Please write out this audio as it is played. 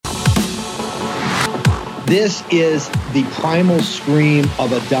This is the primal scream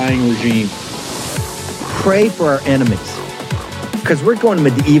of a dying regime. Pray for our enemies, because we're going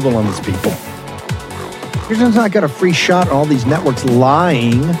medieval on these people. You're just not got a free shot on all these networks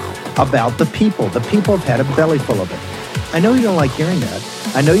lying about the people. The people have had a belly full of it. I know you don't like hearing that.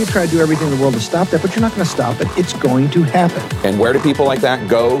 I know you try to do everything in the world to stop that, but you're not going to stop it. It's going to happen. And where do people like that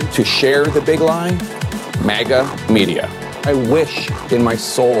go to share the big lie? MAGA media. I wish in my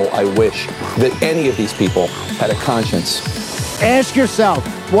soul, I wish that any of these people had a conscience. Ask yourself,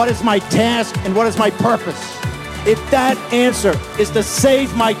 what is my task and what is my purpose? If that answer is to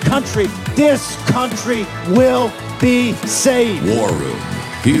save my country, this country will be saved. War Room.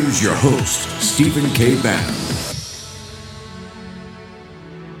 Here's your host, Stephen K. Bannon.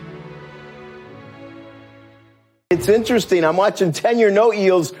 It's interesting. I'm watching 10-year note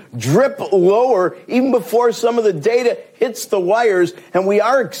yields drip lower even before some of the data hits the wires, and we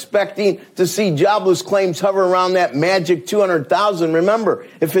are expecting to see jobless claims hover around that magic 200,000. Remember,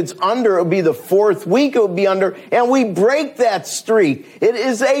 if it's under, it'll be the fourth week it will be under, and we break that streak. It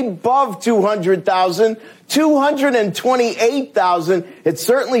is above 200,000. 228,000. It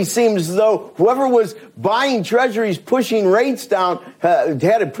certainly seems as though whoever was buying treasuries, pushing rates down,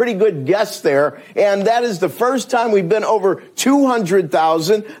 had a pretty good guess there. And that is the first time we've been over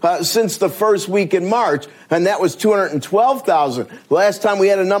 200,000 since the first week in March. And that was 212,000. Last time we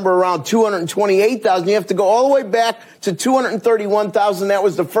had a number around 228,000. You have to go all the way back to 231,000. That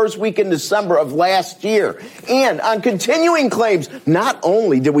was the first week in December of last year. And on continuing claims, not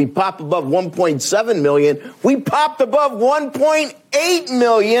only did we pop above 1.7 million, we popped above 1.8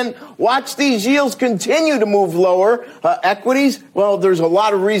 million. Watch these yields continue to move lower. Equities, well, there's a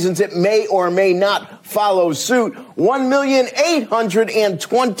lot of reasons it may or may not follow suit.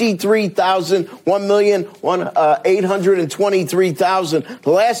 1,823,000. 1,823,000. The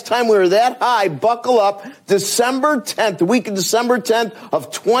last time we were that high, buckle up, December 10th, the week of December 10th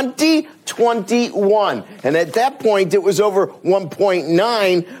of 2021. And at that point, it was over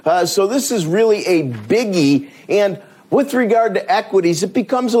 1.9. So this is really a biggie. And with regard to equities, it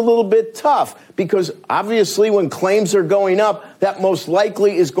becomes a little bit tough because obviously when claims are going up, that most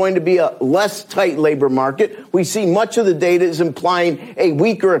likely is going to be a less tight labor market. We see much of the data is implying a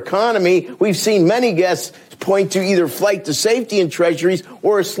weaker economy. We've seen many guests point to either flight to safety in treasuries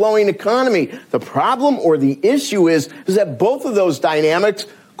or a slowing economy. The problem or the issue is that both of those dynamics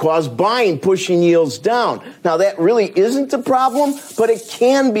cause buying, pushing yields down. Now, that really isn't a problem, but it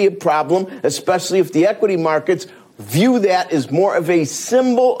can be a problem, especially if the equity markets view that as more of a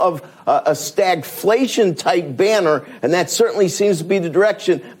symbol of a stagflation type banner, and that certainly seems to be the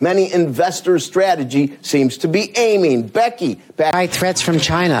direction many investors' strategy seems to be aiming. Becky, back. Threats from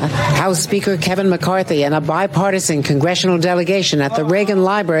China. House Speaker Kevin McCarthy and a bipartisan congressional delegation at the Reagan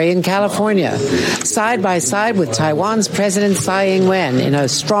Library in California, side by side with Taiwan's President Tsai Ing-wen in a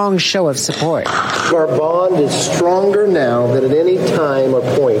strong show of support. Our bond is stronger now than at any time or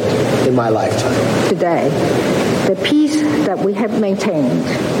point in my lifetime. Today, the peace that we have maintained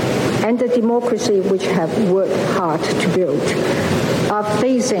and the democracy which have worked hard to build are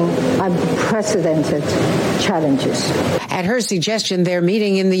facing unprecedented challenges. At her suggestion, they're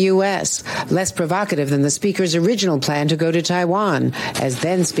meeting in the U.S., less provocative than the Speaker's original plan to go to Taiwan, as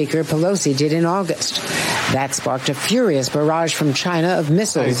then-Speaker Pelosi did in August. That sparked a furious barrage from China of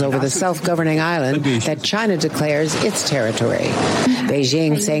missiles over the self-governing island that China declares its territory.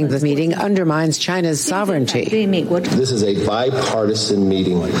 Beijing saying the meeting undermines China's sovereignty. This is a bipartisan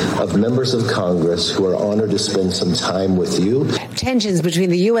meeting of members of Congress who are honored to spend some time with you. Tensions between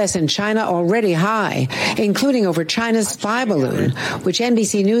the U.S. and China already high, including over China's spy balloon, which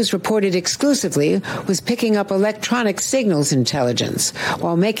NBC News reported exclusively was picking up electronic signals intelligence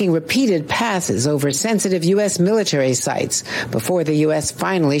while making repeated passes over sensitive U.S. military sites before the U.S.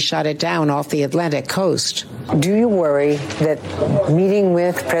 finally shot it down off the Atlantic coast. Do you worry that meeting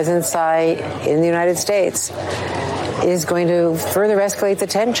with President Tsai in the United States is going to further escalate the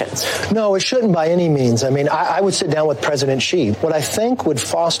tensions? No, it shouldn't by any means. I mean, I would sit down with President Xi. What I think would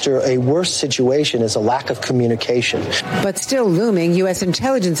foster a worse situation is a lack of communication. But still looming, U.S.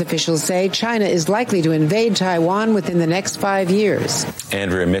 intelligence officials say China is likely to invade Taiwan within the next 5 years.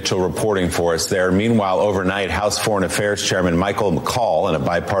 Andrea Mitchell reporting for us there. Meanwhile, overnight, House Foreign Affairs Chairman Michael McCaul and a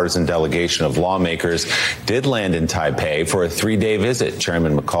bipartisan delegation of lawmakers did land in Taipei for a 3-day visit.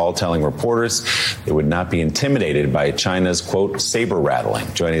 Chairman McCaul telling reporters they would not be intimidated by China's, quote, saber rattling.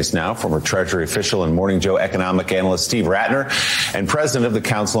 Joining us now, former Treasury official and Morning Joe economic analyst Steve Ratner and president of the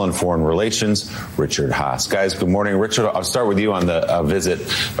Council on Foreign Relations, Richard Haas. Guys, good morning. Richard, I'll start with you on the visit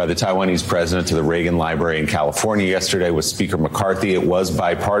by the Taiwanese president to the Reagan Library in California yesterday with Speaker McCarthy. It was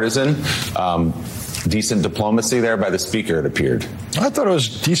bipartisan. Decent diplomacy there by the speaker, it appeared. I thought it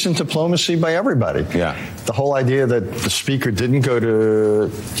was decent diplomacy by everybody. Yeah. The whole idea that the speaker didn't go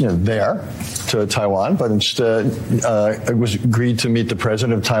to, to Taiwan, but instead it was agreed to meet the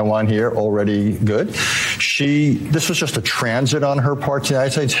president of Taiwan here, already good. This was just a transit on her part to the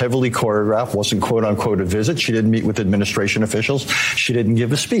United States, heavily choreographed, wasn't quote unquote a visit. She didn't meet with administration officials. She didn't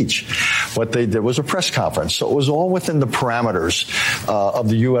give a speech. What they did was a press conference. So it was all within the parameters of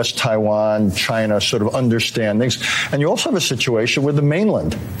the U.S., Taiwan, China sort of understandings. And you also have a situation where the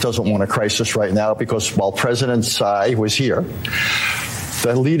mainland doesn't want a crisis right now because while President Tsai was here,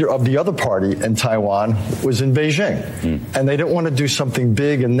 the leader of the other party in Taiwan was in Beijing. And they didn't want to do something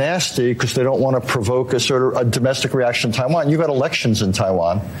big and nasty because they don't want to provoke a sort of a domestic reaction in Taiwan. You've got elections in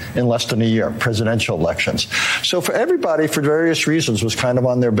Taiwan in less than a year, presidential elections. So for everybody, for various reasons, was kind of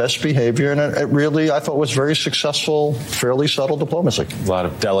on their best behavior. And it really, I thought, was very successful, fairly subtle diplomacy. A lot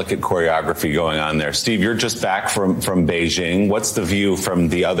of delicate choreography going on there. Steve, you're just back from Beijing. What's the view from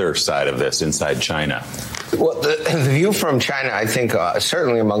the other side of this, inside China? Well, the view from China, I think,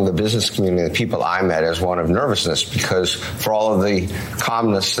 certainly among the business community, the people I met, is one of nervousness because for all of the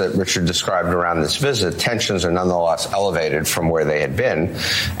calmness that Richard described around this visit, tensions are nonetheless elevated from where they had been.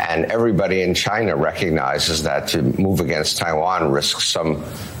 And everybody in China recognizes that to move against Taiwan risks some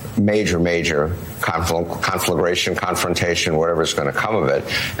major conflagration, confrontation, whatever's going to come of it.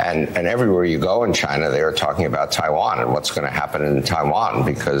 And everywhere you go in China, they are talking about Taiwan and what's going to happen in Taiwan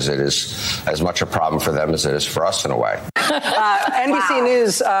because it is as much a problem for them as it is for us in a way. NBC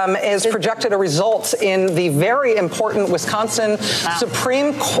News has projected a result in the very important Wisconsin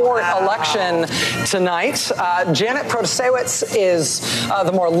Supreme Court election tonight. Janet Protasiewicz is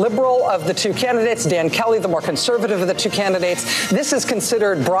the more liberal of the two candidates. Dan Kelly, the more conservative of the two candidates. This is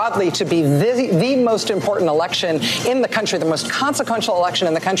considered broadly to be the most important election in the country, the most consequential election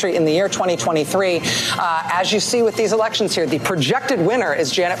in the country in the year 2023. As you see with these elections here, the projected winner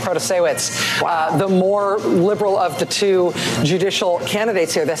is Janet Protasiewicz, the more liberal of the two judicial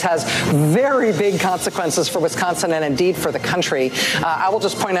candidates here. This has very big consequences for Wisconsin and indeed for the country. I will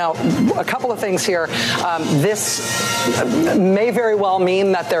just point out a couple of things here. This may very well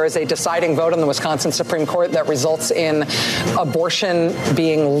mean that there is a deciding vote in the Wisconsin Supreme Court that results in abortion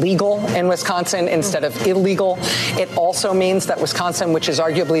being legal in Wisconsin instead of illegal. It also means that Wisconsin, which is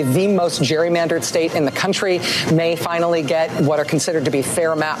arguably the most gerrymandered state in the country, may finally get what are considered to be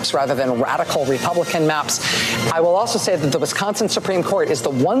fair maps rather than radical Republican maps. I will also say that the Wisconsin Supreme Court is the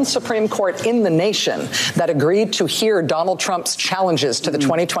one Supreme Court in the nation that agreed to hear Donald Trump's challenges to the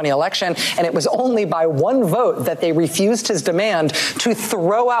 2020 election, and it was only by one vote that they refused his demand to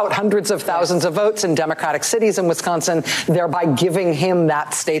throw out hundreds of thousands of votes in Democratic cities in Wisconsin, thereby giving him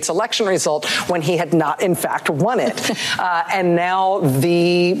that state's election result when he had not, in fact, won it. And now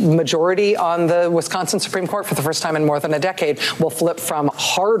the majority on the Wisconsin Supreme Court, for the first time in more than a decade, will flip from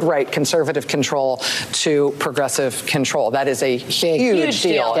hard right conservative control to progressive control. That is a huge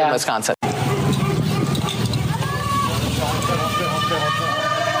deal in Wisconsin.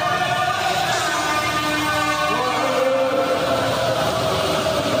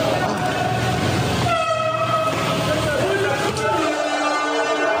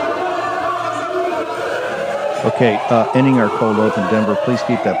 Okay, ending our cold open, Denver. Please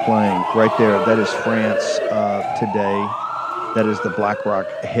keep that playing right there. That is France today. That is the BlackRock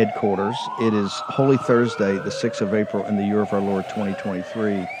headquarters. It is Holy Thursday, the 6th of April, in the year of our Lord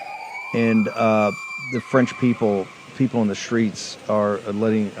 2023. And the French people in the streets are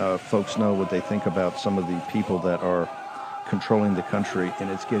letting folks know what they think about some of the people that are controlling the country, and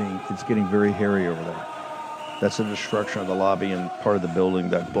it's getting very hairy over there. That's the destruction of the lobby and part of the building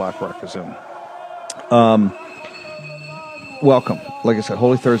that BlackRock is in. Welcome. Like I said,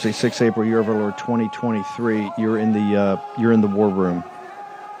 Holy Thursday, 6 April, year of our Lord 2023. You're in the war room.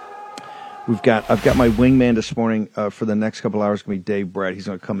 I've got my wingman this morning for the next couple hours. Going to be Dave Brett. He's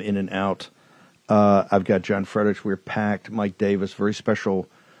going to come in and out. I've got John Fredericks. We're packed. Mike Davis. A very special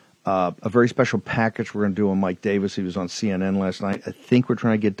package we're going to do on Mike Davis. He was on CNN last night. I think we're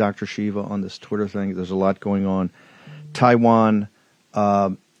trying to get Dr. Shiva on this Twitter thing. There's a lot going on. Taiwan,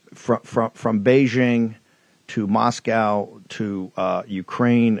 from Beijing to Moscow, to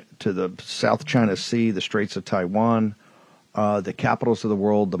Ukraine, to the South China Sea, the Straits of Taiwan, the capitals of the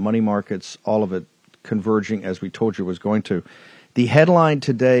world, the money markets, all of it converging as we told you it was going to. The headline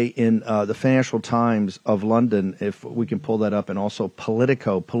today in the Financial Times of London, if we can pull that up, and also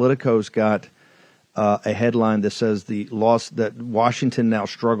Politico. Politico's got a headline that says that Washington now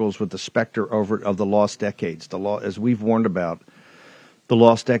struggles with the specter of the lost decades. As we've warned about, the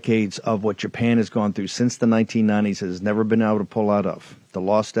lost decades of what Japan has gone through since the 1990s has never been able to pull out of. The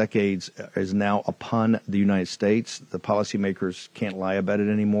lost decades is now upon the United States. The policymakers can't lie about it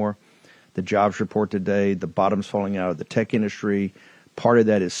anymore. The jobs report today, the bottom's falling out of the tech industry. Part of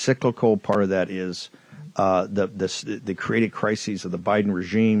that is cyclical. Part of that is the created crises of the Biden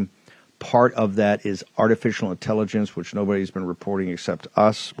regime. Part of that is artificial intelligence, which nobody's been reporting except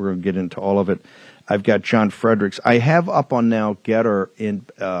us. We're going to get into all of it. I've got John Fredericks. I have up on now Getter in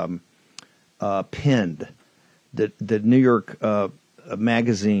pinned the New York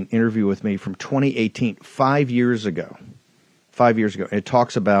magazine interview with me from 2018, 5 years ago. 5 years ago. It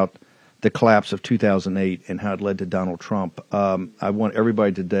talks about the collapse of 2008 and how it led to Donald Trump. I want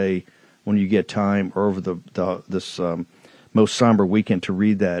everybody today, when you get time or over this most somber weekend, to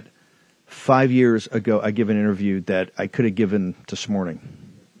read that. 5 years ago, I give an interview that I could have given this morning.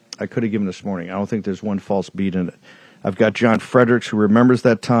 I don't think there's one false beat in it. I've got John Fredericks, who remembers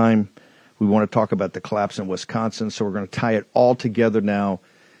that time. We want to talk about the collapse in Wisconsin, so we're going to tie it all together now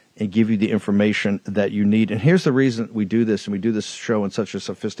and give you the information that you need. And here's the reason we do this, and we do this show in such a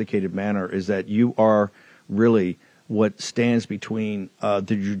sophisticated manner, is that you are really what stands between the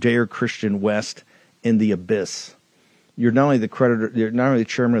Judeo-Christian West and the abyss. You're not only the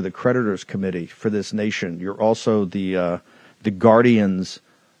chairman of the creditors committee for this nation, you're also the guardians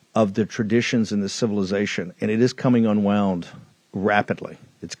of the traditions and the civilization, and it is coming unwound rapidly.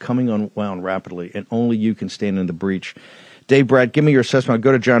 It's coming unwound rapidly, and only you can stand in the breach. Dave Bratt, give me your assessment. I'll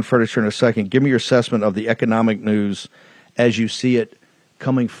go to John Fredericks here in a second. Give me your assessment of the economic news as you see it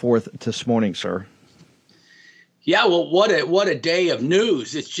coming forth this morning, sir. Yeah, well, what a day of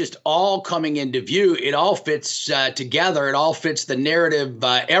news. It's just all coming into view. It all fits together. It all fits the narrative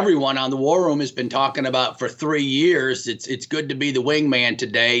everyone on the War Room has been talking about for 3 years. It's good to be the wingman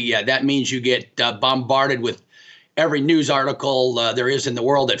today. Yeah, that means you get bombarded with every news article there is in the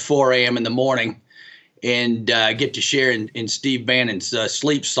world at 4 a.m. in the morning, and get to share in Steve Bannon's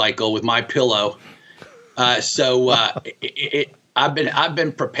sleep cycle with my pillow. I've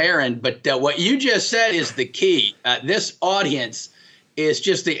been preparing, but what you just said is the key. This audience is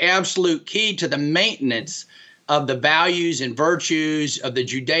just the absolute key to the maintenance of the values and virtues of the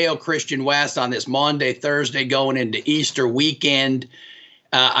Judeo-Christian West on this Maundy, Thursday, going into Easter weekend.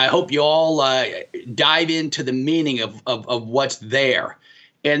 I hope you all dive into the meaning of what's there.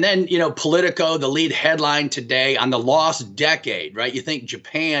 And then, Politico, the lead headline today on the lost decade, right? You think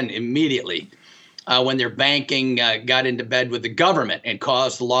Japan immediately. When their banking got into bed with the government and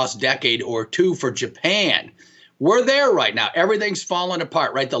caused the lost decade or two for Japan. We're there right now. Everything's falling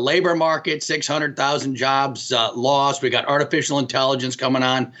apart, right? The labor market, 600,000 jobs lost. We got artificial intelligence coming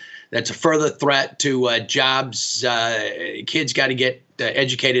on. That's a further threat to jobs. Kids got to get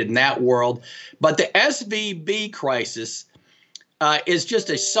educated in that world. But the SVB crisis is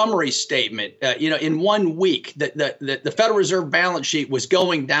just a summary statement. In 1 week, the Federal Reserve balance sheet was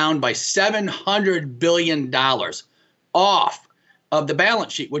going down by $700 billion off of the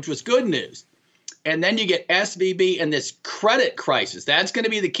balance sheet, which was good news. And then you get SVB and this credit crisis. That's going to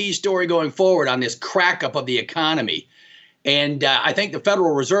be the key story going forward on this crack up of the economy. And I think the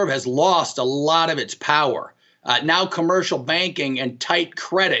Federal Reserve has lost a lot of its power. Now commercial banking and tight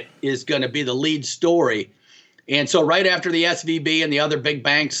credit is going to be the lead story. And so right after the SVB and the other big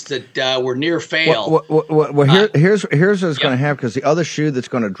banks that were near fail. Here's what's going to happen, because the other shoe that's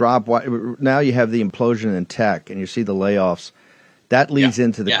going to drop, now you have the implosion in tech and you see the layoffs. That leads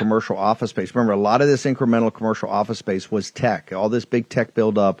into the commercial office space. Remember, a lot of this incremental commercial office space was tech. All this big tech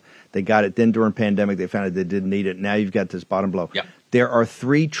buildup, they got it. Then during pandemic, they found out they didn't need it. Now you've got this bottom blow. Yep. There are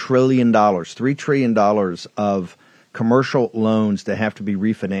 $3 trillion of commercial loans that have to be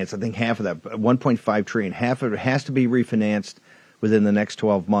refinanced. I think half of that, 1.5 trillion, half of it has to be refinanced within the next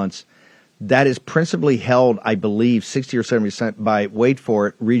 12 months. That is principally held, I believe, 60 or 70% by, wait for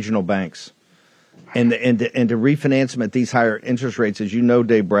it, regional banks. And to refinance them at these higher interest rates, as you know,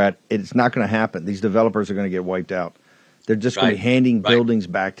 Dave Bratt, it's not going to happen. These developers are going to get wiped out. They're just going to be handing buildings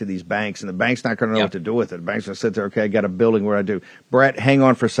back to these banks, and the bank's not going to know what to do with it. The bank's going to sit there, okay, I got a building, what do I do? Bratt, hang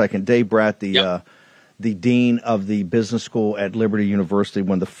on for a second. Dave Bratt, the dean of the business school at Liberty University,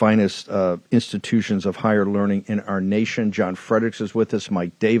 one of the finest institutions of higher learning in our nation. John Fredericks is with us.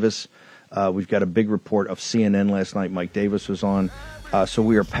 Mike Davis. We've got a big report of CNN last night. Mike Davis was on. So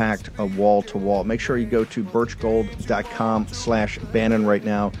we are packed wall to wall. Make sure you go to birchgold.com/Bannon right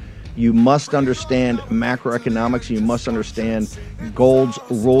now. You must understand macroeconomics. You must understand gold's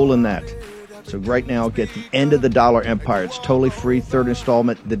role in that. So right now, get the End of the Dollar Empire. It's totally free. Third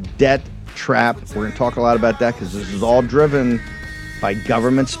installment, The Debt Trap. We're going to talk a lot about that because this is all driven by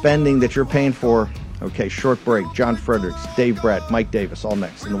government spending that you're paying for. Okay, short break. John Fredericks, Dave Brett, Mike Davis, all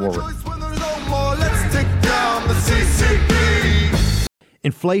next in the War Room.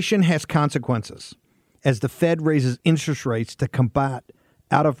 Inflation has consequences. As the Fed raises interest rates to combat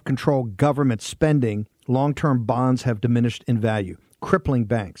out-of-control government spending, long-term bonds have diminished in value, crippling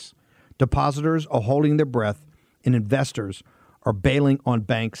banks. Depositors are holding their breath, and investors are bailing on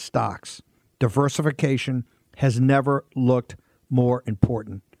bank stocks. Diversification has never looked more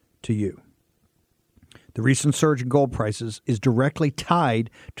important to you. The recent surge in gold prices is directly tied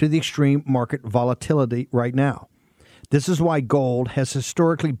to the extreme market volatility right now. This is why gold has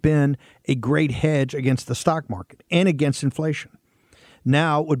historically been a great hedge against the stock market and against inflation.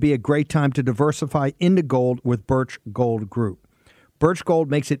 Now would be a great time to diversify into gold with Birch Gold Group. Birch Gold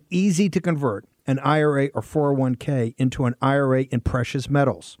makes it easy to convert an IRA or 401k into an IRA in precious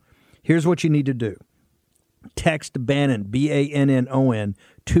metals. Here's what you need to do. Text Bannon, B-A-N-N-O-N,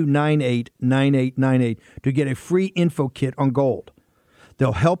 to 989898 to get a free info kit on gold.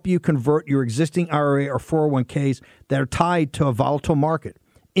 They'll help you convert your existing IRA or 401ks that are tied to a volatile market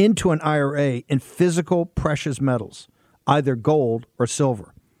into an IRA in physical precious metals, either gold or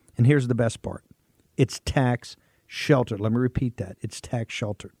silver. And here's the best part. It's tax sheltered. Let me repeat that. It's tax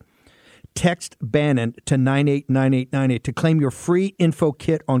sheltered. Text Bannon to 989898 to claim your free info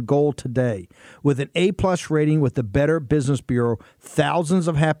kit on gold today. With an A-plus rating with the Better Business Bureau, thousands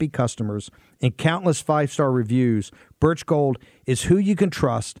of happy customers, and countless 5-star reviews, Birch Gold is who you can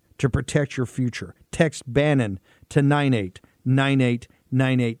trust to protect your future. Text Bannon to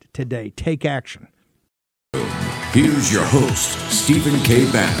 989898 today. Take action. Here's your host, Stephen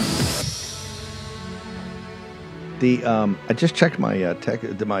K. Bannon. I just checked my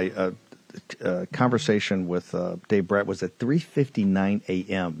conversation with Dave Brett was at 3:59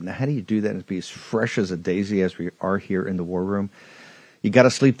 a.m. Now, how do you do that and be as fresh as a daisy as we are here in the War Room? You got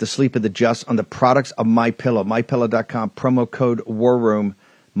to sleep the sleep of the just on the products of MyPillow. MyPillow.com, promo code War Room,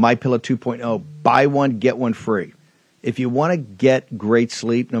 MyPillow 2.0. Buy one, get one free. If you want to get great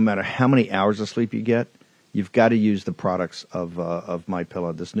sleep, no matter how many hours of sleep you get, you've got to use the products of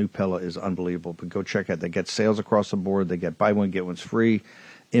MyPillow. This new pillow is unbelievable. But go check it out. They get sales across the board. They get buy one, get one's free.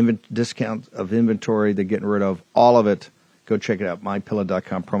 Discount of inventory they're getting rid of, all of it. Go check it out,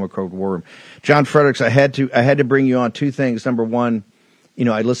 mypillow.com, promo code War Room. John Fredericks, I had to bring you on two things. Number one,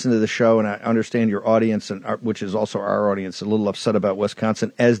 I listened to the show and I understand your audience, which is also our audience, a little upset about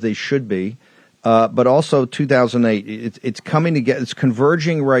Wisconsin, as they should be. But also 2008, it's coming together. It's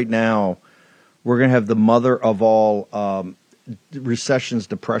converging right now. We're going to have the mother of all recessions,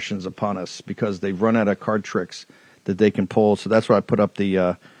 depressions upon us because they've run out of card tricks that they can pull. So that's why I put up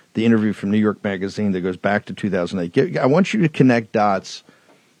the interview from New York Magazine that goes back to 2008. I want you to connect dots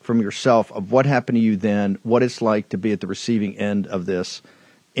from yourself of what happened to you then, what it's like to be at the receiving end of this,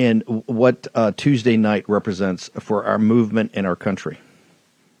 and what Tuesday night represents for our movement and our country.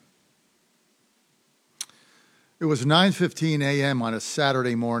 It was 9:15 a.m. on a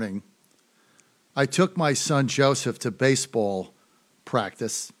Saturday morning. I took my son Joseph to baseball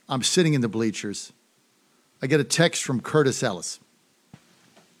practice. I'm sitting in the bleachers. I get a text from Curtis Ellis,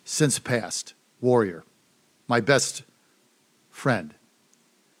 since passed, Warrior, my best friend.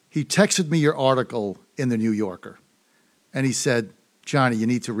 He texted me your article in the New Yorker, and he said, Johnny, you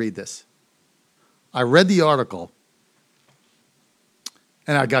need to read this. I read the article,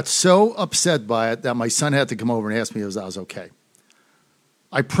 and I got so upset by it that my son had to come over and ask me if I was okay.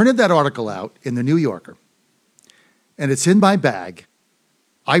 I printed that article out in the New Yorker, and it's in my bag.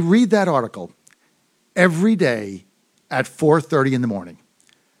 I read that article every day at 4:30 in the morning.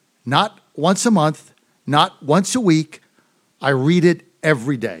 Not once a month, not once a week. I read it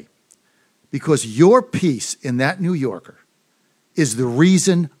every day because your piece in that New Yorker is the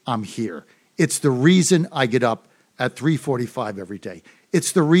reason I'm here. It's the reason I get up at 3:45 every day.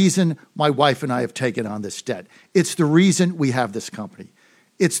 It's the reason my wife and I have taken on this debt. It's the reason we have this company.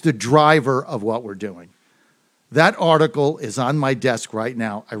 It's the driver of what we're doing. That article is on my desk right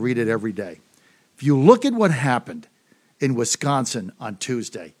now. I read it every day. If you look at what happened in Wisconsin on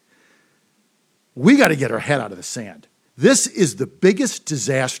Tuesday, we got to get our head out of the sand. This is the biggest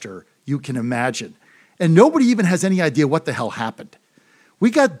disaster you can imagine. And nobody even has any idea what the hell happened. We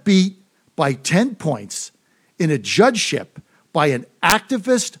got beat by 10 points in a judgeship by an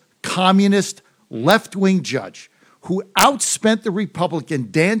activist, communist, left-wing judge who outspent the Republican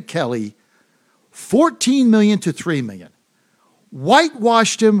Dan Kelly $14 million to $3 million,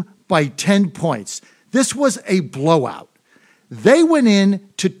 whitewashed him by 10 points. This was a blowout. They went in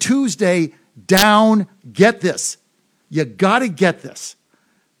to Tuesday down, get this, you got to get this.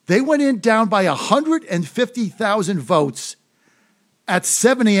 They went in down by 150,000 votes at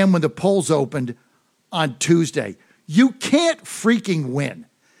 7 a.m. when the polls opened on Tuesday. You can't freaking win.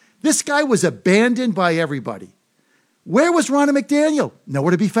 This guy was abandoned by everybody. Where was Ronna McDaniel?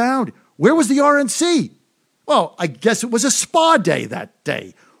 Nowhere to be found. Where was the RNC? Well, I guess it was a spa day that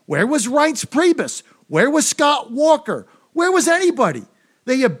day. Where was Reince Priebus? Where was Scott Walker? Where was anybody?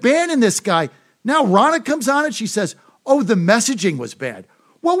 They abandoned this guy. Now Ronna comes on and she says, oh, the messaging was bad.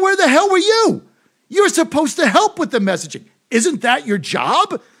 Well, where the hell were you? You're supposed to help with the messaging. Isn't that your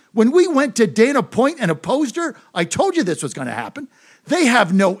job? When we went to Dana Point and opposed her, I told you this was going to happen. They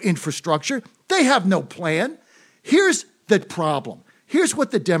have no infrastructure. They have no plan. Here's the problem. Here's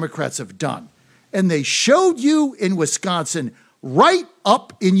what the Democrats have done. And they showed you in Wisconsin right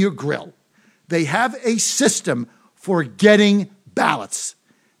up in your grill. They have a system for getting ballots,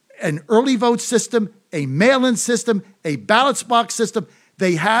 an early vote system, a mail-in system, a ballot box system.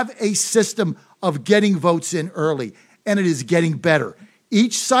 They have a system of getting votes in early, and it is getting better.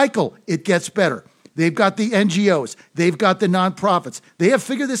 Each cycle, it gets better. They've got the NGOs. They've got the nonprofits. They have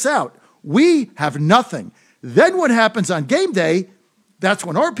figured this out. We have nothing. Then what happens on game day, that's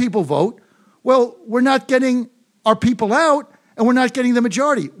when our people vote. Well, we're not getting our people out, and we're not getting the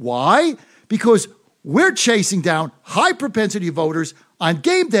majority. Why? Because we're chasing down high propensity voters on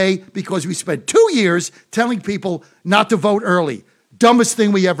game day because we spent 2 years telling people not to vote early. Dumbest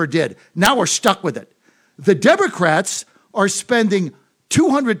thing we ever did. Now we're stuck with it. The Democrats are spending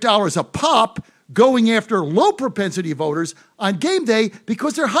 $200 a pop going after low propensity voters on game day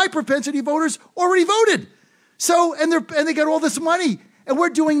because their high propensity voters already voted. So, and they got all this money, and we're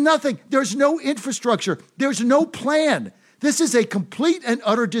doing nothing. There's no infrastructure. There's no plan. This is a complete and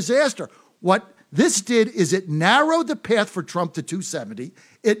utter disaster. What this did is it narrowed the path for Trump to 270.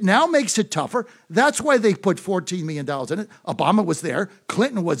 It now makes it tougher. That's why they put $14 million in it. Obama was there.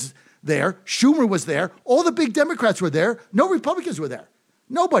 Clinton was there. Schumer was there. All the big Democrats were there. No Republicans were there.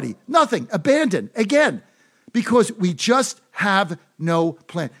 Nobody. Nothing. Abandoned. Again. Because we just have no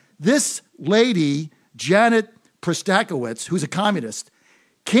plan. This lady, Janet Prostakowicz, who's a communist,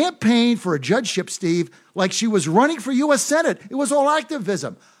 campaigned for a judgeship, Steve, like she was running for U.S. Senate. It was all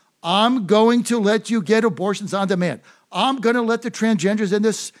activism. I'm going to let you get abortions on demand. I'm going to let the transgenders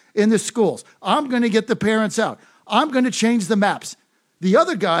in the schools. I'm going to get the parents out. I'm going to change the maps. The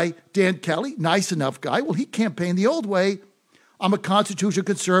other guy, Dan Kelly, nice enough guy, well, he campaigned the old way. I'm a constitutional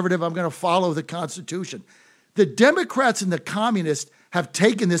conservative. I'm going to follow the Constitution. The Democrats and the communists have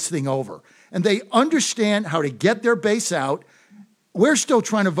taken this thing over, and they understand how to get their base out. We're still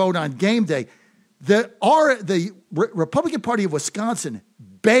trying to vote on game day. The Republican Party of Wisconsin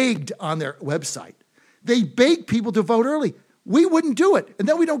begged on their website. They begged people to vote early. We wouldn't do it. And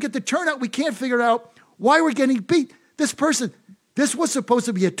then we don't get the turnout. We can't figure out why we're getting beat. This was supposed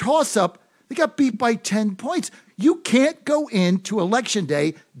to be a toss-up. They got beat by 10 points. You can't go into Election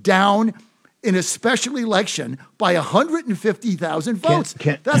Day down in a special election by 150,000 votes.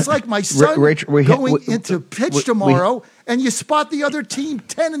 That's like my son going into pitch tomorrow, and you spot the other team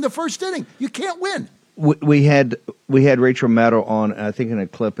 10 in the first inning. You can't win. We had Rachel Maddow on, I think, in a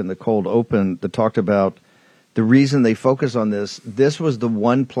clip in the cold open that talked about the reason they focus on this. This was the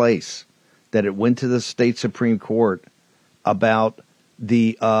one place that it went to the state Supreme Court about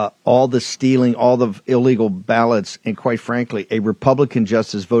the all the stealing, all the illegal ballots, and quite frankly, a Republican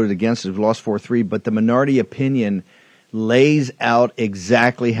justice voted against it. We lost 4-3, but the minority opinion lays out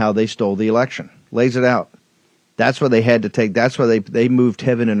exactly how they stole the election. Lays it out. That's what they had to take. That's why they moved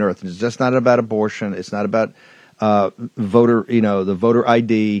heaven and earth. It's just not about abortion. It's not about voter, the voter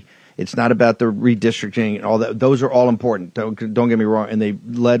ID. It's not about the redistricting and all that. Those are all important. Don't get me wrong. And they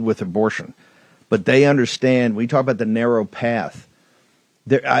led with abortion, but they understand. We talk about the narrow path.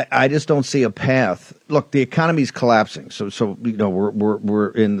 I just don't see a path. Look, the economy's collapsing. So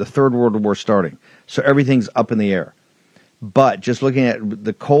we're in the third world war starting. So everything's up in the air. But just looking at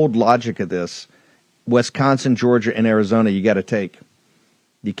the cold logic of this, Wisconsin, Georgia, and Arizona, you got to take.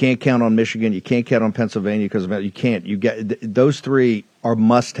 You can't count on Michigan. You can't count on Pennsylvania because you can't. You get those three are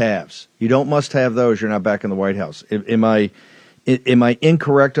must-haves. You don't must-have those, you're not back in the White House. Am I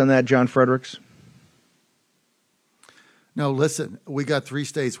incorrect on that, John Fredericks? No, listen, we got 3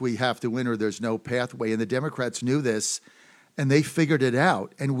 states we have to win or there's no pathway. And the Democrats knew this, and they figured it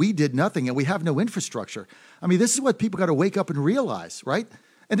out. And we did nothing, and we have no infrastructure. I mean, this is what people got to wake up and realize, right?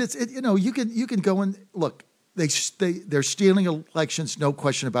 And you can go and look. They're stealing elections, no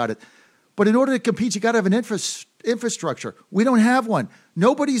question about it. But in order to compete, you got to have an infrastructure. We don't have one.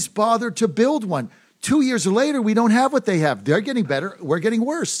 Nobody's bothered to build one. 2 years later, we don't have what they have. They're getting better. We're getting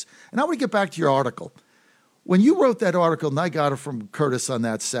worse. And I want to get back to your article. When you wrote that article, and I got it from Curtis on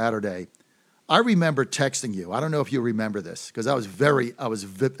that Saturday, I remember texting you. I don't know if you remember this because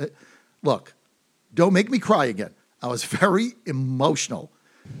look, Don't make me cry again. I was very emotional.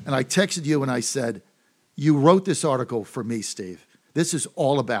 And I texted you and I said, you wrote this article for me, Steve. This is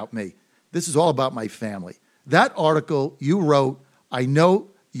all about me. This is all about my family. That article you wrote, I know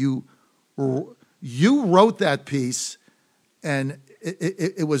you wrote that piece, and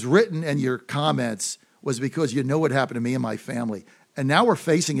it was written, and your comments was because you know what happened to me and my family. And now we're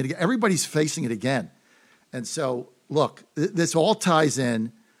facing it again. Everybody's facing it again. And so, look, this all ties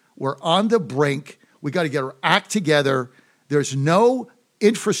in. We're on the brink. We got to get our act together. There's no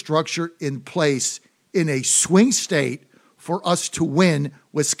infrastructure in place in a swing state for us to win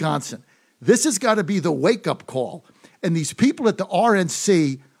Wisconsin. This has got to be the wake-up call. And these people at the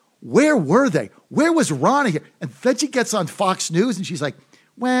RNC, where were they? Where was Ronnie? And then she gets on Fox News and she's like,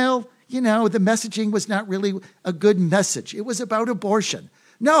 well, the messaging was not really a good message. It was about abortion.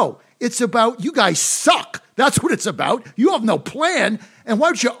 No, it's about you guys suck. That's what it's about. You have no plan. And why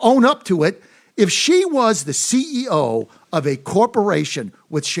don't you own up to it? If she was the CEO of a corporation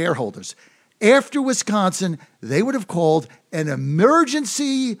with shareholders, after Wisconsin, they would have called an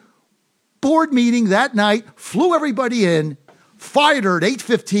emergency board meeting that night, flew everybody in, fired her at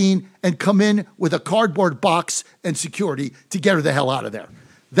 8:15, and come in with a cardboard box and security to get her the hell out of there.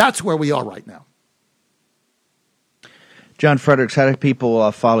 That's where we are right now. John Fredericks, how do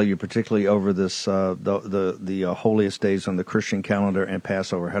people follow you, particularly over this the holiest days on the Christian calendar and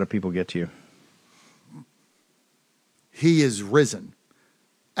Passover? How do people get to you? He is risen.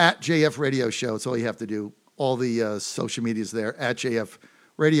 At JF Radio Show, it's all you have to do. All the social media is there. At JF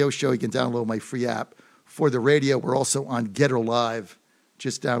Radio Show, you can download my free app. For the radio, we're also on Getter Live.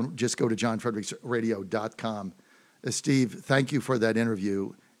 Just go to johnfredericksradio.com. Steve, thank you for that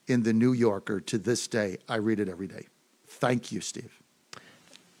interview in the New Yorker. To this day, I read it every day. Thank you, Steve.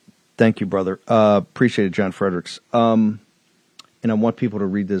 Thank you, brother. Appreciate it, John Fredericks. And I want people to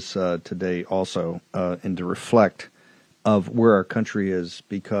read this today also and to reflect of where our country is,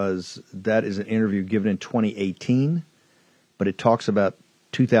 because that is an interview given in 2018, but it talks about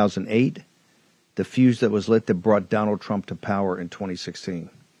 2008, the fuse that was lit that brought Donald Trump to power in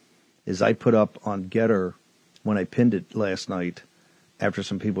 2016. As I put up on Getter when I pinned it last night, after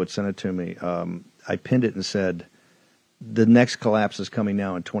some people had sent it to me, I pinned it and said, the next collapse is coming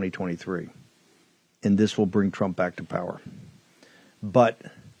now in 2023, and this will bring Trump back to power. But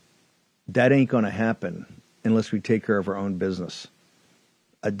that ain't going to happen unless we take care of our own business.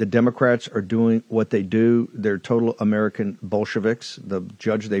 The Democrats are doing what they do. They're total American Bolsheviks. The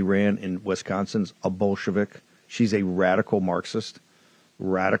judge they ran in Wisconsin's a Bolshevik. She's a radical Marxist.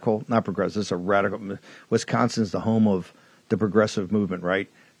 Radical, not progressive. This is a radical. Wisconsin's the home of the progressive movement, right?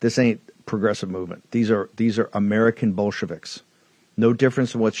 This ain't progressive movement. These are American Bolsheviks. No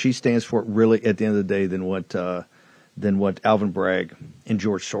difference in what she stands for, really, at the end of the day, than what Alvin Bragg and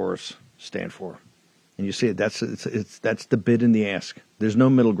George Soros stand for. And you see it. That's the bid and the ask. There's no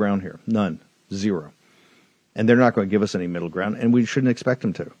middle ground here. None. Zero. And they're not going to give us any middle ground, and we shouldn't expect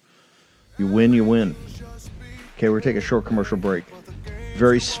them to. You win, you win. Okay, we're going to take a short commercial break.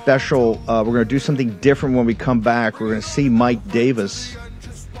 Very special. We're going to do something different when we come back. We're going to see Mike Davis.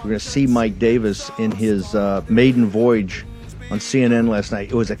 We're going to see Mike Davis in his maiden voyage on CNN last night.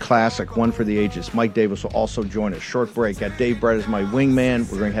 It was a classic, one for the ages. Mike Davis will also join us. Short break. Got Dave Brett as my wingman.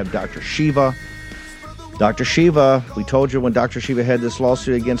 We're going to have Dr. Shiva. Dr. Shiva, we told you when Dr. Shiva had this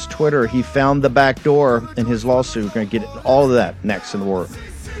lawsuit against Twitter, he found the back door in his lawsuit. We're going to get all of that next in the Word.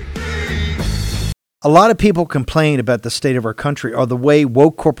 A lot of people complain about the state of our country or the way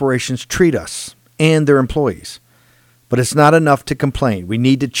woke corporations treat us and their employees. But it's not enough to complain. We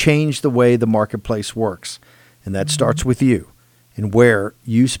need to change the way the marketplace works. And that starts with you and where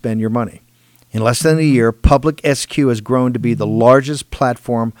you spend your money. In less than a year, Public SQ has grown to be the largest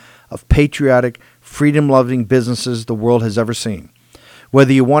platform of patriotic, freedom-loving businesses the world has ever seen.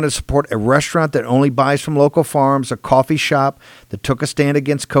 Whether you want to support a restaurant that only buys from local farms, a coffee shop that took a stand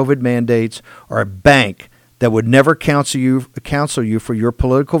against COVID mandates, or a bank that would never counsel you for your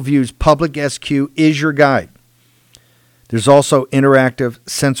political views, Public SQ is your guide. There's also interactive,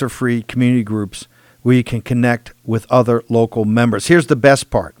 censor-free community groups where you can connect with other local members. Here's the best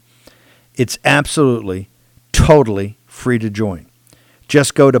part. It's absolutely, totally free to join.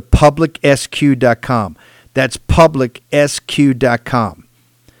 Just go to publicsq.com. That's publicsq.com.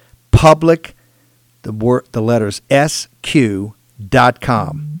 Public, the letters sq.com,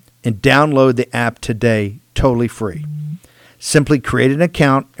 and download the app today, totally free. Simply create an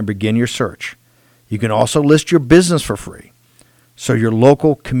account and begin your search. You can also list your business for free, so your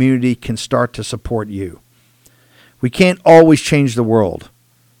local community can start to support you. We can't always change the world,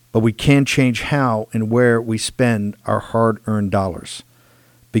 but we can change how and where we spend our hard-earned dollars.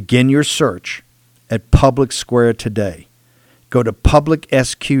 Begin your search at Public Square today. Go to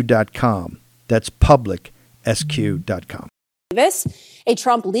publicsq.com. That's publicsq.com. Davis, a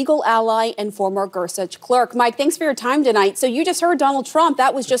Trump legal ally and former Gorsuch clerk. Mike, thanks for your time tonight. So you just heard Donald Trump.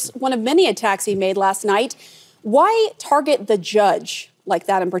 That was just one of many attacks he made last night. Why target the judge like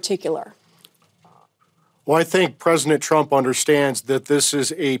that in particular? Well, I think President Trump understands that this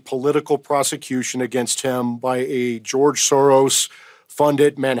is a political prosecution against him by a George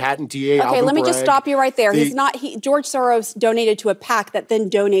Soros-funded Manhattan DA. Okay, Alvin let me Bragg. just stop you right there. George Soros donated to a PAC that then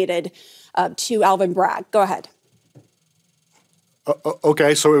donated to Alvin Bragg. Go ahead.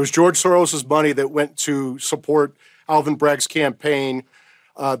 Okay, so it was George Soros's money that went to support Alvin Bragg's campaign.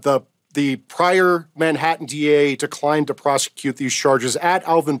 The prior Manhattan DA declined to prosecute these charges at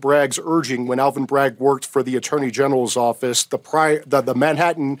Alvin Bragg's urging when Alvin Bragg worked for the Attorney General's office. The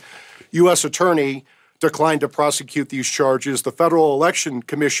Manhattan U.S. Attorney declined to prosecute these charges. The Federal Election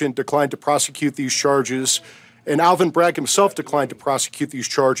Commission declined to prosecute these charges. And Alvin Bragg himself declined to prosecute these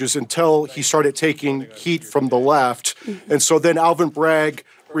charges until he started taking heat from the left. And so then Alvin Bragg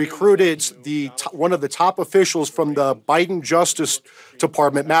recruited one of the top officials from the Biden Justice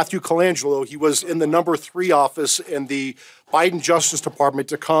Department, Matthew Colangelo. He was in the number 3 office in the Biden Justice Department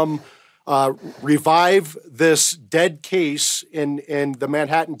to come revive this dead case in the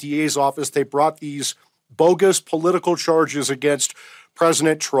Manhattan DA's office. They brought these bogus political charges against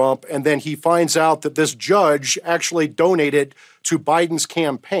President Trump, and then he finds out that this judge actually donated to Biden's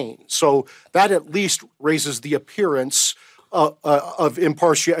campaign. So that at least raises the appearance of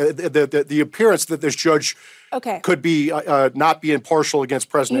impartiality, the appearance that this judge could be not be impartial against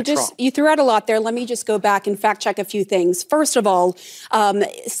President Trump. You threw out a lot there. Let me just go back and fact check a few things. First of all,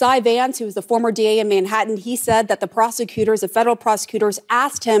 Cy Vance, who was the former DA in Manhattan, he said that the federal prosecutors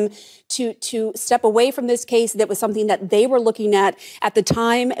asked him to step away from this case. That was something that they were looking at the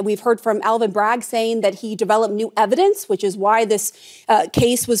time. We've heard from Alvin Bragg saying that he developed new evidence, which is why this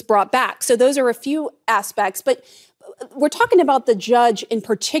case was brought back. So those are a few aspects, but we're talking about the judge in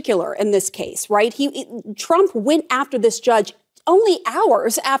particular in this case, right? Trump went after this judge only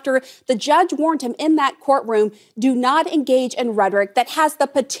hours after the judge warned him in that courtroom, do not engage in rhetoric that has the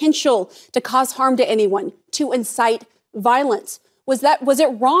potential to cause harm to anyone, to incite violence. Was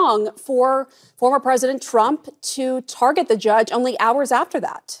it wrong for former President Trump to target the judge only hours after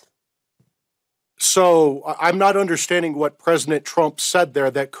that? So I'm not understanding what President Trump said there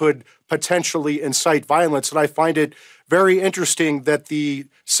that could potentially incite violence. And I find it very interesting that the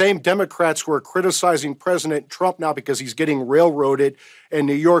same Democrats who are criticizing President Trump now because he's getting railroaded in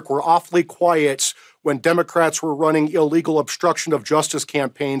New York were awfully quiet when Democrats were running illegal obstruction of justice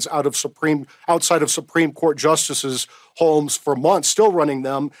campaigns outside of Supreme Court justices' homes for months, still running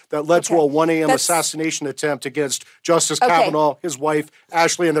them, that led to a 1 a.m. assassination attempt against Justice Kavanaugh, his wife,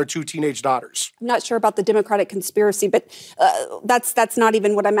 Ashley, and their 2 teenage daughters. I'm not sure about the Democratic conspiracy, but that's not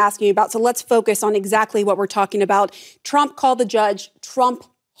even what I'm asking you about. So let's focus on exactly what we're talking about. Trump called the judge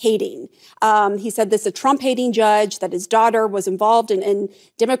Trump-hating. He said this is a Trump-hating judge, that his daughter was involved in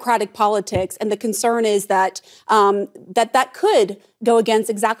Democratic politics. And the concern is that that could go against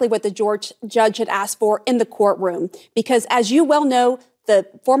exactly what the judge had asked for in the courtroom. Because as you well know, the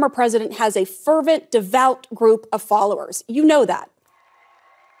former president has a fervent, devout group of followers. You know that.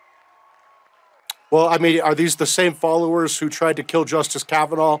 Well, I mean, are these the same followers who tried to kill Justice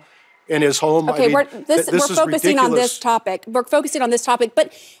Kavanaugh in his home? Okay, we're focusing on this topic. We're focusing on this topic,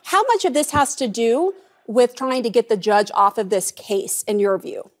 but how much of this has to do with trying to get the judge off of this case, in your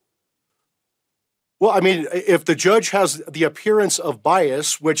view? Well, I mean, if the judge has the appearance of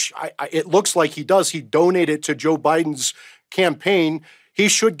bias, which it looks like he does, he donated to Joe Biden's campaign, he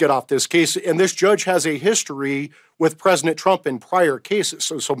should get off this case. And this judge has a history with President Trump in prior cases.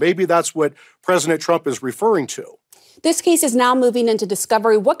 So maybe that's what President Trump is referring to. This case is now moving into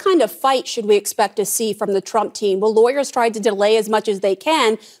discovery. What kind of fight should we expect to see from the Trump team? Will lawyers try to delay as much as they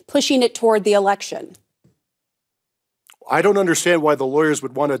can, pushing it toward the election? I don't understand why the lawyers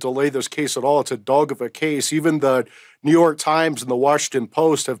would want to delay this case at all. It's a dog of a case. Even the New York Times and the Washington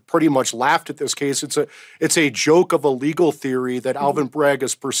Post have pretty much laughed at this case. It's a joke of a legal theory that Alvin Bragg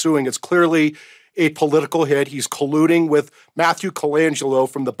is pursuing. It's clearly a political hit. He's colluding with Matthew Colangelo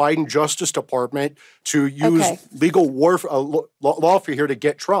from the Biden Justice Department to use legal lawfare here to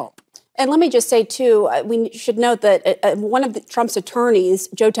get Trump. And let me just say, too, we should note that one of Trump's attorneys,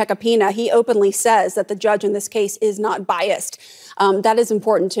 Joe Tacopina, he openly says that the judge in this case is not biased. That is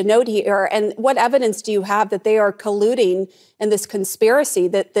important to note here. And what evidence do you have that they are colluding in this conspiracy,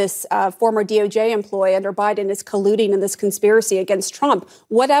 that this former DOJ employee under Biden is colluding in this conspiracy against Trump?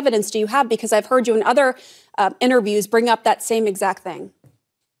 What evidence do you have? Because I've heard you in other interviews bring up that same exact thing.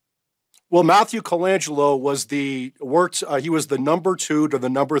 Well, Matthew Colangelo was he was the number 2 to the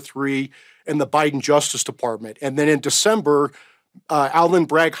number 3 in the Biden Justice Department. And then in December, Alvin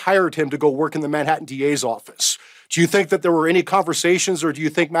Bragg hired him to go work in the Manhattan DA's office. Do you think that there were any conversations, or do you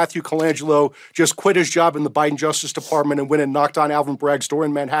think Matthew Colangelo just quit his job in the Biden Justice Department and went and knocked on Alvin Bragg's door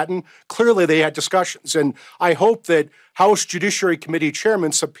in Manhattan? Clearly, they had discussions. And I hope that House Judiciary Committee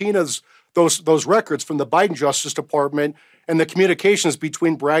Chairman subpoenas those records from the Biden Justice Department and the communications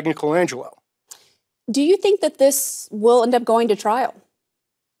between Bragg and Colangelo. Do you think that this will end up going to trial?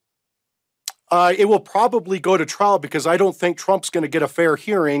 It will probably go to trial because I don't think Trump's going to get a fair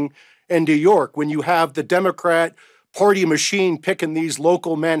hearing in New York when you have the Democrat party machine picking these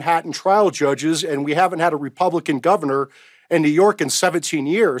local Manhattan trial judges, and we haven't had a Republican governor in New York in 17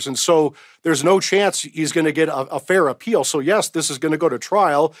 years. And so there's no chance he's going to get a fair appeal. So yes, this is going to go to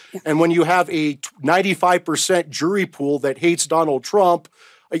trial. Yeah. And when you have a 95% jury pool that hates Donald Trump,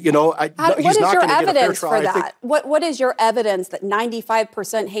 he's not going to get a fair trial. What is your evidence for that? What is your evidence that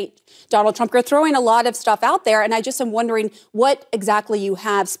 95% hate Donald Trump? You're throwing a lot of stuff out there, and I just am wondering what exactly you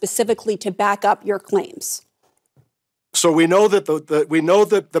have specifically to back up your claims. So we know that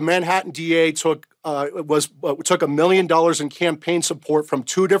the Manhattan DA took $1 million in campaign support from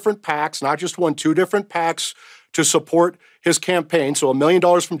 2 different PACs, not just one, 2 different PACs to support his campaign. So $1 million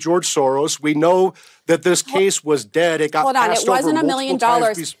from George Soros. We know that this case was dead. It got passed over multiple times. Hold on, it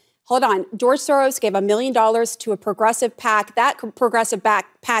wasn't $1 million. Hold on. George Soros gave $1 million to a progressive PAC. That progressive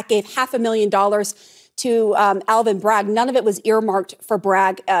PAC gave $500,000 to Alvin Bragg. None of it was earmarked for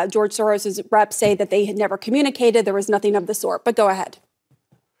Bragg. George Soros' reps say that they had never communicated. There was nothing of the sort. But go ahead.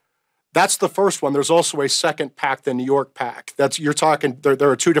 That's the first one. There's also a second PAC, the New York PAC. You're talking. There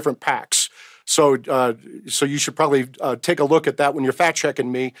are 2 different PACs. So you should probably take a look at that when you're fact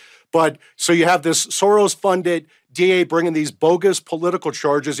checking me. But so you have this Soros-funded DA bringing these bogus political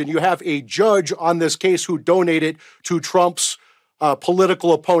charges, and you have a judge on this case who donated to Trump's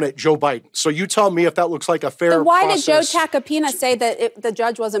political opponent, Joe Biden. So you tell me if that looks like a fair process. Why did Joe Tacopina say that the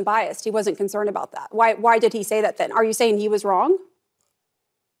judge wasn't biased? He wasn't concerned about that. Why did he say that then? Are you saying he was wrong?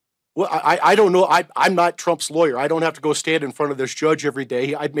 Well, I don't know. I'm not Trump's lawyer. I don't have to go stand in front of this judge every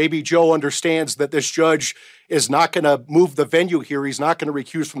day. Maybe Joe understands that this judge is not going to move the venue here. He's not going to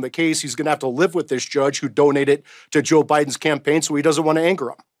recuse from the case. He's going to have to live with this judge who donated to Joe Biden's campaign, so he doesn't want to anger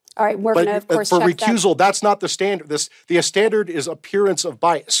him. All right, we're going to, of course, for check recusal, that's not the standard. The standard is appearance of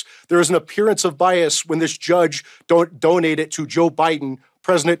bias. There is an appearance of bias when this judge donated to Joe Biden,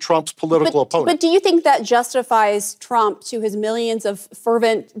 President Trump's political opponent. But do you think that justifies Trump, to his millions of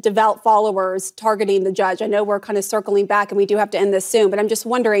fervent, devout followers, targeting the judge? I know we're kind of circling back and we do have to end this soon, but I'm just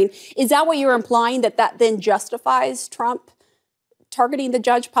wondering, is that what you're implying, that then justifies Trump targeting the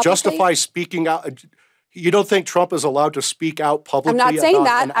judge publicly? Justifies speaking out. You don't think Trump is allowed to speak out publicly? I'm not saying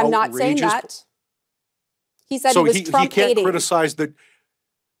that. I'm not saying that. He said so he was Trump can't hating. Criticize the.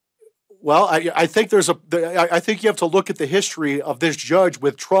 Well, I think I think you have to look at the history of this judge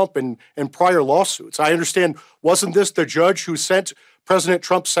with Trump and prior lawsuits. I understand. Wasn't this the judge who sent President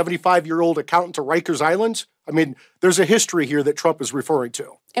Trump's 75-year-old accountant to Rikers Island? I mean, there's a history here that Trump is referring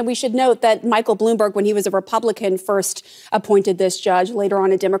to. And we should note that Michael Bloomberg, when he was a Republican, first appointed this judge, later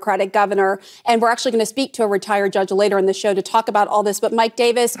on a Democratic governor. And we're actually going to speak to a retired judge later in the show to talk about all this. But Mike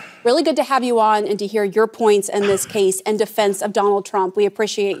Davis, really good to have you on and to hear your points in this case in defense of Donald Trump. We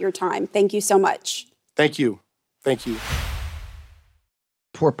appreciate your time. Thank you so much. Thank you. Thank you.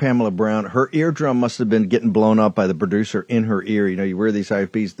 Poor Pamela Brown. Her eardrum must have been getting blown up by the producer in her ear. You know, you wear these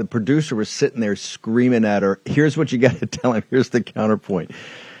IFBs. The producer was sitting there screaming at her. Here's what you got to tell him. Here's the counterpoint.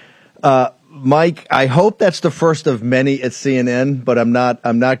 Mike, I hope that's the first of many at CNN, but I'm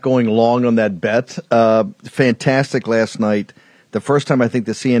not going long on that bet. Fantastic last night. The first time I think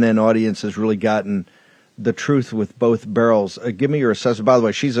the CNN audience has really gotten the truth with both barrels. Give me your assessment. By the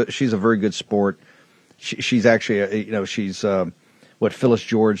way, she's a very good sport. She's actually, she's Phyllis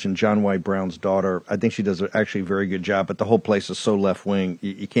George and John White Brown's daughter. I think she does actually a very good job, but the whole place is so left wing,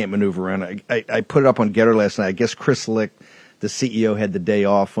 you can't maneuver around. I put it up on Getter last night. I guess Chris Lick, the CEO, had the day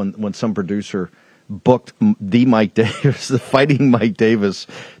off when some producer booked the Mike Davis, the fighting Mike Davis,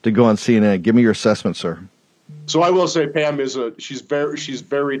 to go on CNN. Give me your assessment, sir. So I will say Pam she's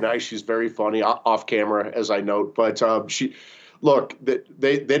very nice. She's very funny off camera, as I note, but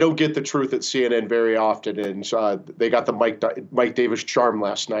they don't get the truth at CNN very often, and they got the Mike Davis charm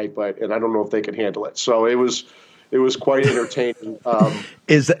last night, and I don't know if they can handle it. So it was quite entertaining.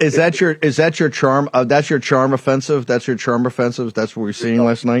 Is that your charm? That's your charm offensive. That's your charm offensive. That's what we're seeing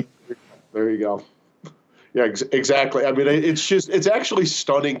last night. There you go. Yeah, exactly. I mean, it's actually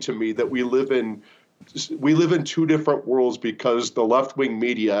stunning to me that we live in we live in two different worlds because the left-wing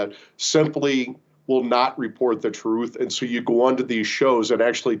media simply will not report the truth. And so you go onto these shows and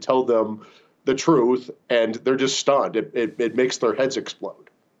actually tell them the truth, and they're just stunned. It makes their heads explode.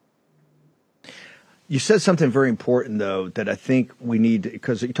 You said something very important, though, that I think we need,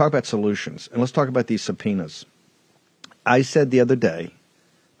 because you talk about solutions, and let's talk about these subpoenas. I said the other day,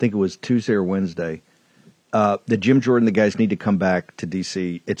 I think it was Tuesday or Wednesday, that Jim Jordan, the guys need to come back to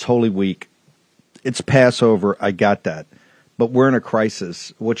D.C. It's Holy Week. It's Passover. I got that. But we're in a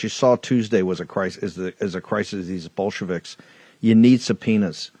crisis. What you saw Tuesday was a crisis, is a crisis, these Bolsheviks. You need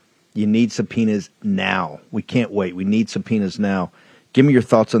subpoenas. You need subpoenas now. We can't wait. We need subpoenas now. Give me your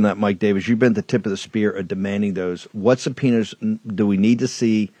thoughts on that, Mike Davis. You've been at the tip of the spear of demanding those. What subpoenas do we need to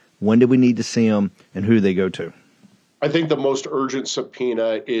see? When do we need to see them? And who do they go to? I think the most urgent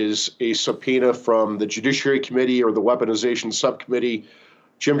subpoena is a subpoena from the Judiciary Committee or the Weaponization Subcommittee.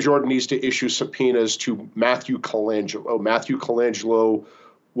 Jim Jordan needs to issue subpoenas to Matthew Colangelo. Matthew Colangelo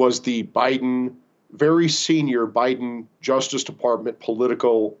was the very senior Biden Justice Department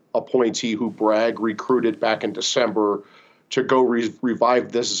political appointee who Bragg recruited back in December to go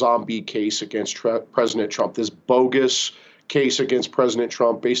revive this zombie case against President Trump, this bogus case against President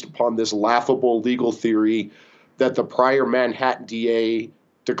Trump based upon this laughable legal theory that the prior Manhattan DA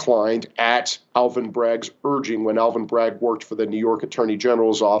declined at Alvin Bragg's urging when Alvin Bragg worked for the New York Attorney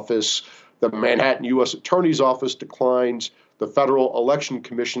General's office. The Manhattan U.S. Attorney's Office declined. The Federal Election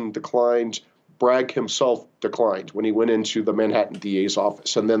Commission declined. Bragg himself declined when he went into the Manhattan DA's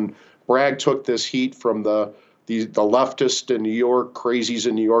office. And then Bragg took this heat from the leftist in New York, crazies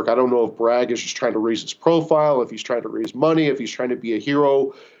in New York. I don't know if Bragg is just trying to raise his profile, if he's trying to raise money, if he's trying to be a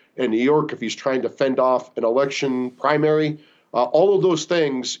hero in New York, if he's trying to fend off an election primary. All of those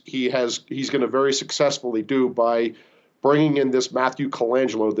things he's going to very successfully do by bringing in this Matthew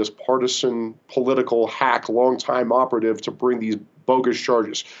Colangelo, this partisan political hack, longtime operative, to bring these bogus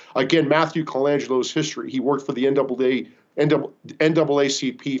charges. Again, Matthew Colangelo's history, he worked for the NAACP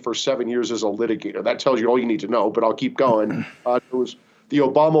for 7 years as a litigator. That tells you all you need to know, but I'll keep going. It was the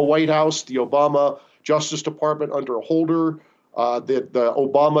Obama White House, the Obama Justice Department under Holder, the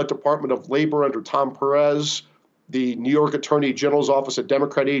Obama Department of Labor under Tom Perez, the New York Attorney General's office, a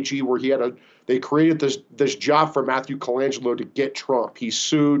Democrat AG, where they created this job for Matthew Colangelo to get Trump. He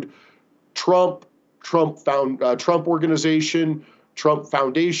sued Trump Organization, Trump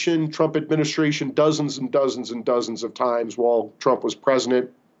Foundation, Trump administration, dozens and dozens and dozens of times while Trump was president.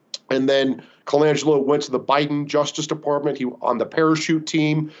 And then Colangelo went to the Biden Justice Department. He on the parachute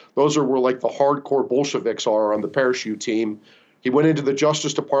team. Those are where like the hardcore Bolsheviks are on the parachute team. He went into the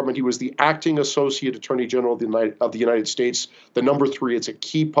Justice Department. He was the acting Associate Attorney General of the United States, the number 3. It's a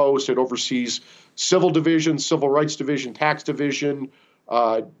key post. It oversees Civil Division, Civil Rights Division, Tax Division,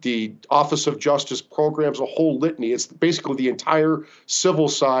 the Office of Justice Programs, a whole litany. It's basically the entire civil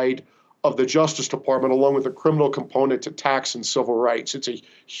side of the Justice Department, along with a criminal component to tax and civil rights. It's a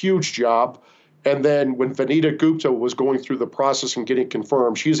huge job. And then when Vanita Gupta was going through the process and getting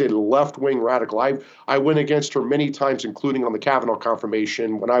confirmed, she's a left-wing radical. I went against her many times, including on the Kavanaugh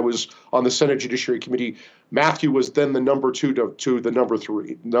confirmation. When I was on the Senate Judiciary Committee, Matthew was then the number 2 to the number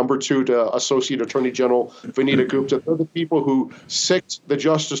 3. Number 2 to Associate Attorney General Vanita Gupta. They're the people who sicked the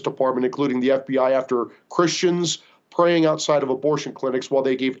Justice Department, including the FBI, after Christians praying outside of abortion clinics while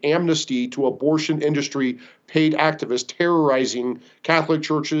they gave amnesty to abortion industry paid activists terrorizing Catholic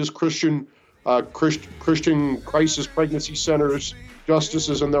churches, Christian crisis pregnancy centers,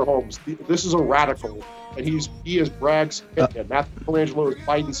 justices in their homes. This is a radical, and he is Bragg's hitman. Matthew Colangelo is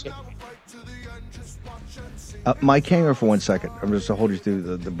Biden's hitman. Mike, hang on for 1 second. I'm just going to hold you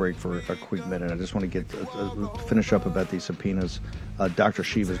through the break for a quick minute. I just want to finish up about these subpoenas. Dr.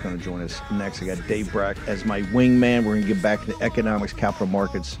 Shiva is going to join us next. I got Dave Brack as my wingman. We're going to get back to the economics, capital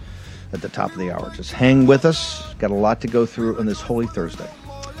markets at the top of the hour. Just hang with us. Got a lot to go through on this Holy Thursday.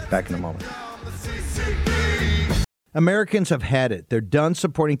 Back in a moment. Americans have had it. They're done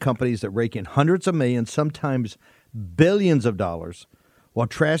supporting companies that rake in hundreds of millions, sometimes billions of dollars, while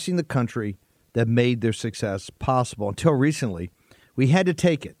trashing the country that made their success possible. Until recently, we had to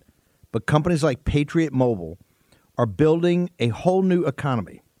take it. But companies like Patriot Mobile are building a whole new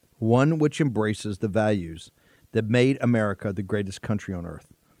economy, one which embraces the values that made America the greatest country on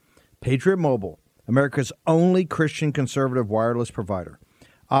earth. Patriot Mobile, America's only Christian conservative wireless provider,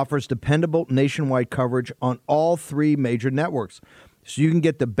 offers dependable nationwide coverage on all 3 major networks, so you can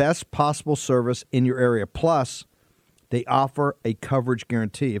get the best possible service in your area. Plus, they offer a coverage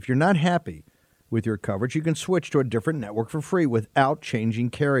guarantee. If you're not happy with your coverage, you can switch to a different network for free without changing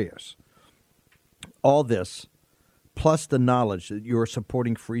carriers. All this, plus the knowledge that you are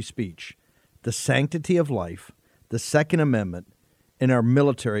supporting free speech the sanctity of life, the Second Amendment, and our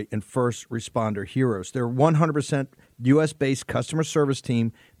military and first responder heroes. Their 100% U.S.-based customer service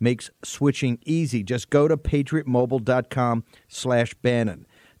team makes switching easy. Just go to patriotmobile.com/Bannon.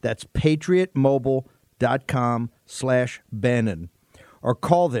 That's patriotmobile.com/Bannon. Or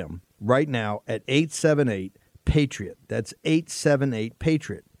call them right now at 878-PATRIOT. That's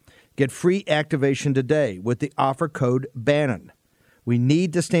 878-PATRIOT. Get free activation today with the offer code Bannon. We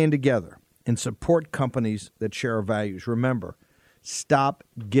need to stand together and support companies that share our values. Remember, stop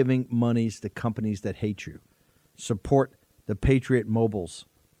giving monies to companies that hate you. Support the Patriot Mobiles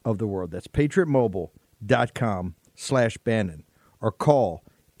of the world. That's patriotmobile.com/Bannon. Or call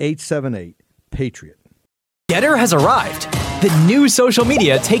 878-PATRIOT. Getter has arrived. The new social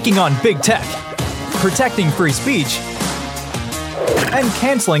media taking on big tech, protecting free speech, and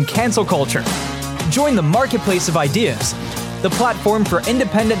canceling cancel culture. Join the marketplace of ideas. The platform for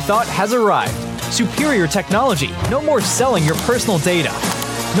independent thought has arrived. Superior technology. No more selling your personal data.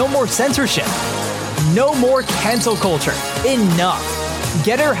 No more censorship. No more cancel culture. Enough.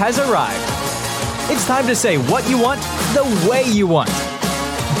 Getter has arrived. It's time to say what you want, the way you want.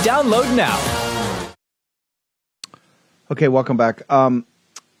 Download now. Okay, welcome back.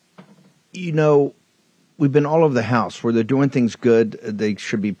 We've been all over the house where they're doing things good. They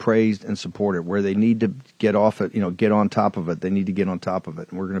should be praised and supported. Where they need to get off it, get on top of it. They need to get on top of it.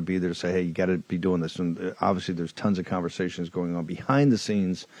 And we're going to be there to say, hey, you got to be doing this. And obviously there's tons of conversations going on behind the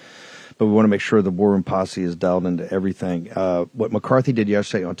scenes, but we want to make sure the War Room Posse is dialed into everything. What McCarthy did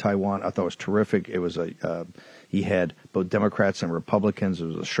yesterday on Taiwan, I thought was terrific. It was he had both Democrats and Republicans. It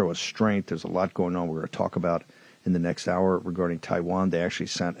was a show of strength. There's a lot going on we're going to talk about in the next hour regarding Taiwan. They actually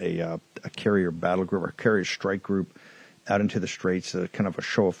sent a carrier battle group, or carrier strike group, out into the straits, kind of a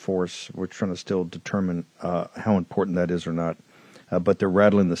show of force. We're trying to still determine how important that is or not. But they're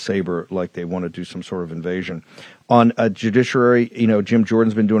rattling the saber like they want to do some sort of invasion. On judiciary, Jim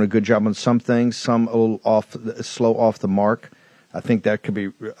Jordan's been doing a good job on some things, some a little slow off the mark. I think that could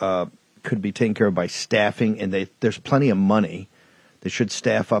be taken care of by staffing, and there's plenty of money. They should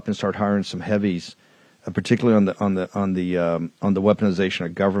staff up and start hiring some heavies, particularly on the weaponization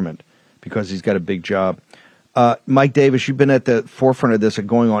of government, because he's got a big job. Mike Davis, you've been at the forefront of this, of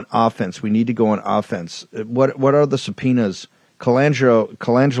going on offense. We need to go on offense. What are the subpoenas?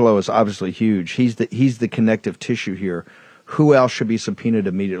 Colangelo is obviously huge. He's the connective tissue here. Who else should be subpoenaed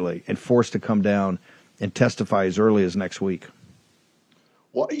immediately and forced to come down and testify as early as next week?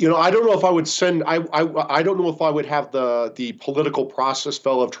 Well, I don't know if I would send. I don't know if I would have the political process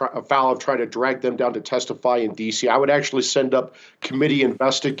foul of trying to drag them down to testify in D.C. I would actually send up committee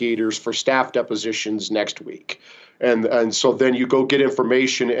investigators for staff depositions next week, and so then you go get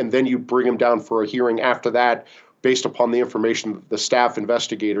information, and then you bring them down for a hearing after that, based upon the information that the staff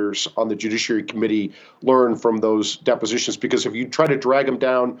investigators on the Judiciary Committee learn from those depositions. Because if you try to drag them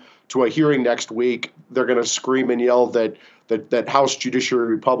down to a hearing next week, they're going to scream and yell that House Judiciary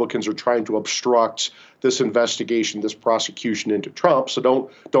Republicans are trying to obstruct this investigation, this prosecution into Trump.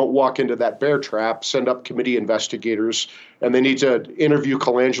 So don't walk into that bear trap. Send up committee investigators, and they need to interview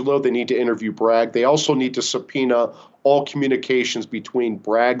Colangelo. They need to interview Bragg. They also need to subpoena all communications between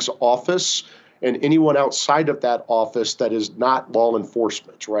Bragg's office and anyone outside of that office that is not law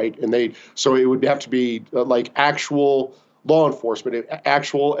enforcement, right? So it would have to be like actual law enforcement,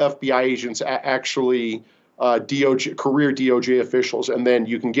 actual FBI agents, actually DOJ, career DOJ officials, and then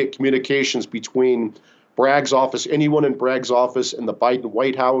you can get communications between Bragg's office, anyone in Bragg's office, and the Biden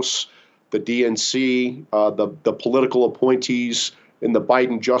White House, the DNC, the political appointees in the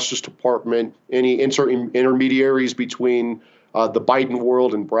Biden Justice Department, any intermediaries between the Biden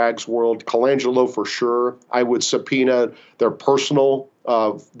world and Bragg's world. Colangelo for sure. I would subpoena their personal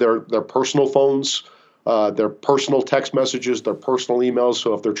personal phones, their personal text messages, their personal emails.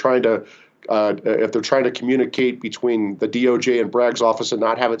 So if they're trying to communicate between the DOJ and Bragg's office and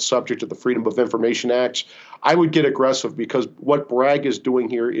not have it subject to the Freedom of Information Act, I would get aggressive, because what Bragg is doing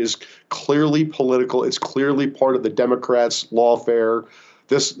here is clearly political. It's clearly part of the Democrats' lawfare.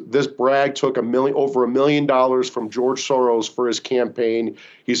 This Bragg took over $1 million from George Soros for his campaign.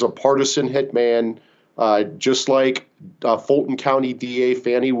 He's a partisan hitman, just like Fulton County DA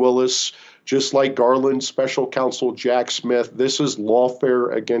Fannie Willis, just like Garland Special Counsel Jack Smith. This is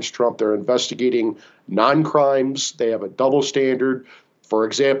lawfare against Trump. They're investigating non-crimes. They have a double standard. For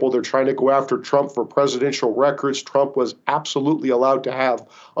example, they're trying to go after Trump for presidential records. Trump was absolutely allowed to have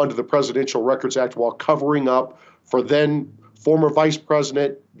under the Presidential Records Act, while covering up for then former Vice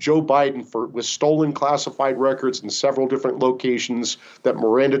President Joe Biden with stolen classified records in several different locations that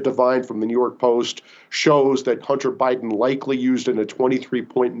Miranda Devine from the New York Post shows that Hunter Biden likely used in a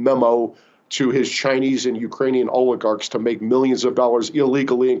 23-point memo to his Chinese and Ukrainian oligarchs to make millions of dollars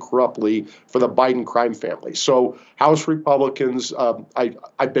illegally and corruptly for the Biden crime family. So House Republicans,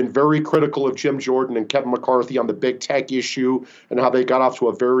 I've been very critical of Jim Jordan and Kevin McCarthy on the big tech issue and how they got off to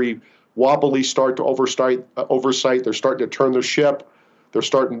a very wobbly start to oversight. They're starting to turn the ship. They're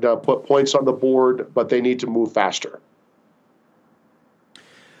starting to put points on the board, but they need to move faster.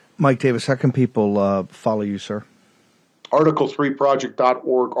 Mike Davis, how can people follow you, sir?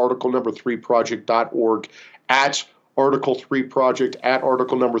 Article3project.org, article number 3project.org, at article 3 project, at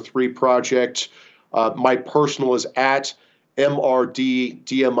article number 3 project. My personal is at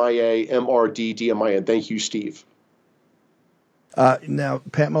MRDDMIA, MRDDMIA. Thank you, Steve. Now,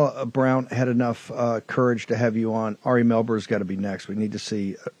 Pamela Brown had enough courage to have you on. Ari Melber's got to be next. We need to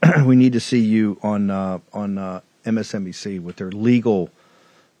see you on MSNBC with their legal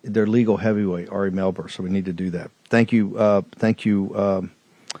heavyweight, Ari Melber. So we need to do that. Thank you, thank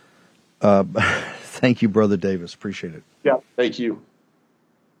you, Brother Davis. Appreciate it. Yeah, thank you.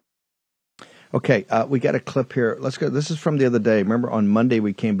 Okay, we got a clip here. Let's go. This is from the other day. Remember, on Monday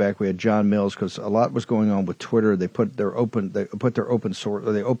we came back. We had John Mills because a lot was going on with Twitter. They open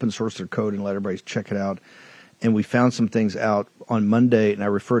source their code and let everybody check it out. And we found some things out on Monday. And I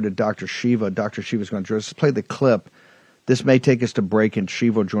referred to Dr. Shiva. Dr. Shiva's going to join us. Let's play the clip. This may take us to break, and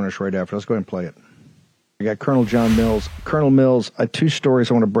Shiva will join us right after. Let's go ahead and play it. We got Colonel John Mills. Colonel Mills, two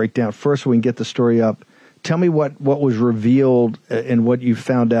stories I want to break down. First, we can get the story up. Tell me what was revealed and what you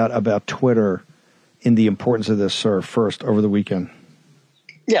found out about Twitter in the importance of this, sir, first over the weekend.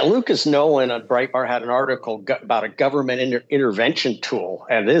 Yeah, Lucas Nolan on Breitbart had an article about a government intervention tool,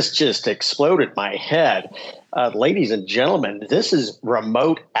 and this just exploded my head. Ladies and gentlemen, this is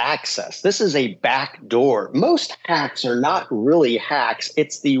remote access. This is a backdoor. Most hacks are not really hacks.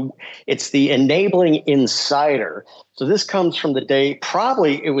 It's the enabling insider. So this comes from the day,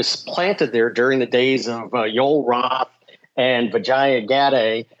 probably it was planted there during the days of Yoel Roth and Vijaya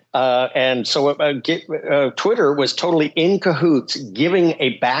Gadde. And so Twitter was totally in cahoots, giving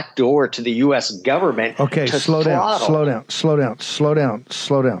a backdoor to the U.S. government. Okay, to slow down.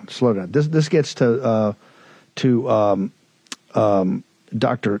 This gets to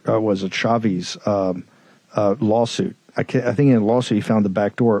Dr. Was it Chavi's lawsuit? I think in the lawsuit he found the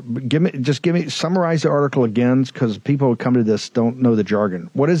back door. Summarize the article again, because people who come to this don't know the jargon.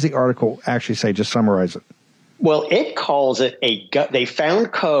 What does the article actually say? Just summarize it. Well, it calls it they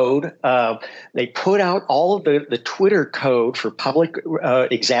found code. They put out all of the Twitter code for public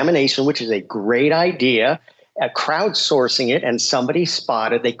examination, which is a great idea. Crowdsourcing it, and somebody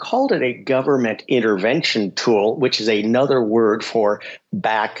spotted. They called it a government intervention tool, which is another word for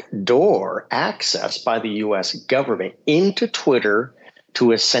backdoor access by the U.S. government into Twitter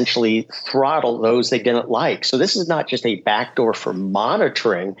to essentially throttle those they didn't like. So this is not just a backdoor for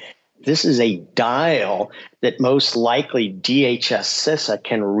monitoring. This is a dial that most likely DHS CISA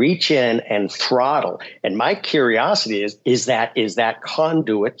can reach in and throttle. And my curiosity is that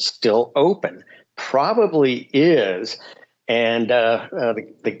conduit still open? Probably is, and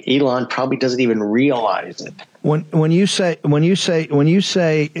the Elon probably doesn't even realize it. When you say,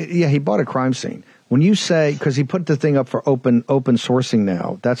 yeah, he bought a crime scene. When you say, because he put the thing up for open sourcing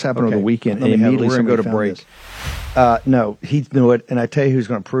now, that's happened over the weekend, and immediately we're going to go to break. No, he knew it, and I tell you who's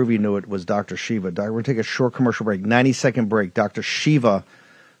going to prove he knew it was Dr. Shiva. We're going to take a short commercial break, 90-second break. Dr. Shiva,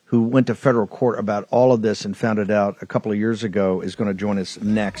 who went to federal court about all of this and found it out a couple of years ago, is going to join us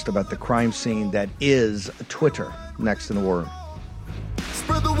next about the crime scene that is Twitter. Next in the War Room.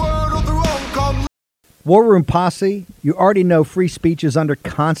 Spread the word of the wrong. War Room Posse, you already know free speech is under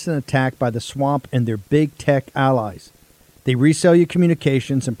constant attack by the swamp and their big tech allies. They resell your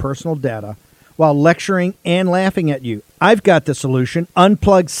communications and personal data while lecturing and laughing at you. I've got the solution.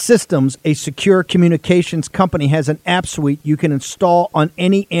 Unplugged Systems, a secure communications company, has an app suite you can install on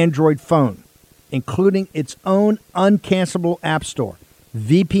any Android phone, including its own uncancelable app store,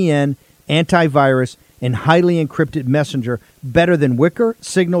 VPN, antivirus, and highly encrypted messenger, better than Wicker,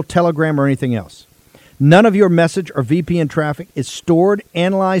 Signal, Telegram, or anything else. None of your message or VPN traffic is stored,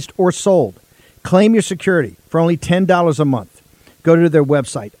 analyzed, or sold. Claim your security for only $10 a month. Go to their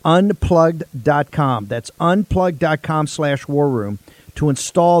website, unplugged.com. That's unplugged.com/war room to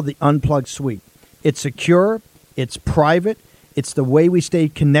install the Unplugged suite. It's secure, it's private, it's the way we stay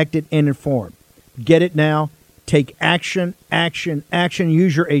connected and informed. Get it now. Take action, action, action.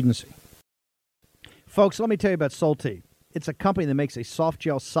 Use your agency. Folks, let me tell you about Solti. It's a company that makes a soft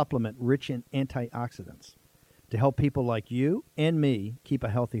gel supplement rich in antioxidants to help people like you and me keep a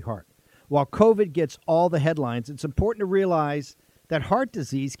healthy heart. While COVID gets all the headlines, it's important to realize that heart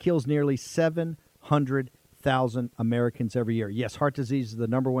disease kills nearly 700,000 Americans every year. Yes, heart disease is the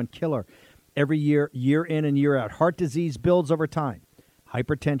number one killer. every year, year in and year out. Heart disease builds over time.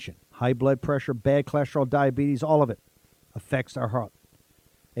 Hypertension, high blood pressure, bad cholesterol, diabetes, all of it affects our heart.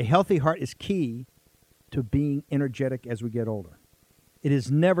 A healthy heart is key to being energetic as we get older. It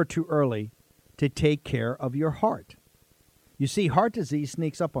is never too early to take care of your heart. You see, heart disease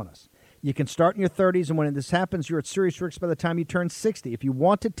sneaks up on us. You can start in your 30s, and when this happens, you're at serious risk by the time you turn 60. If you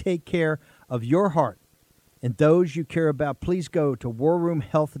want to take care of your heart and those you care about, please go to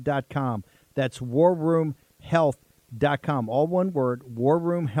warroomhealth.com. That's warroomhealth.com. All one word,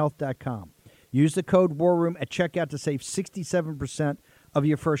 warroomhealth.com. Use the code WARROOM at checkout to save 67% of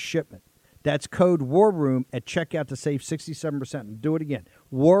your first shipment. That's code WARROOM at checkout to save 67%. And do it again.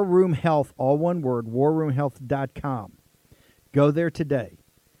 Warroom Health, all one word, warroomhealth.com. Go there today.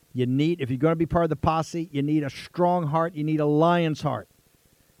 If you're going to be part of the posse, you need a strong heart. You need a lion's heart.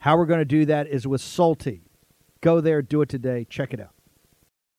 How we're going to do that is with Soul Tea. Go there, do it today. Check it out.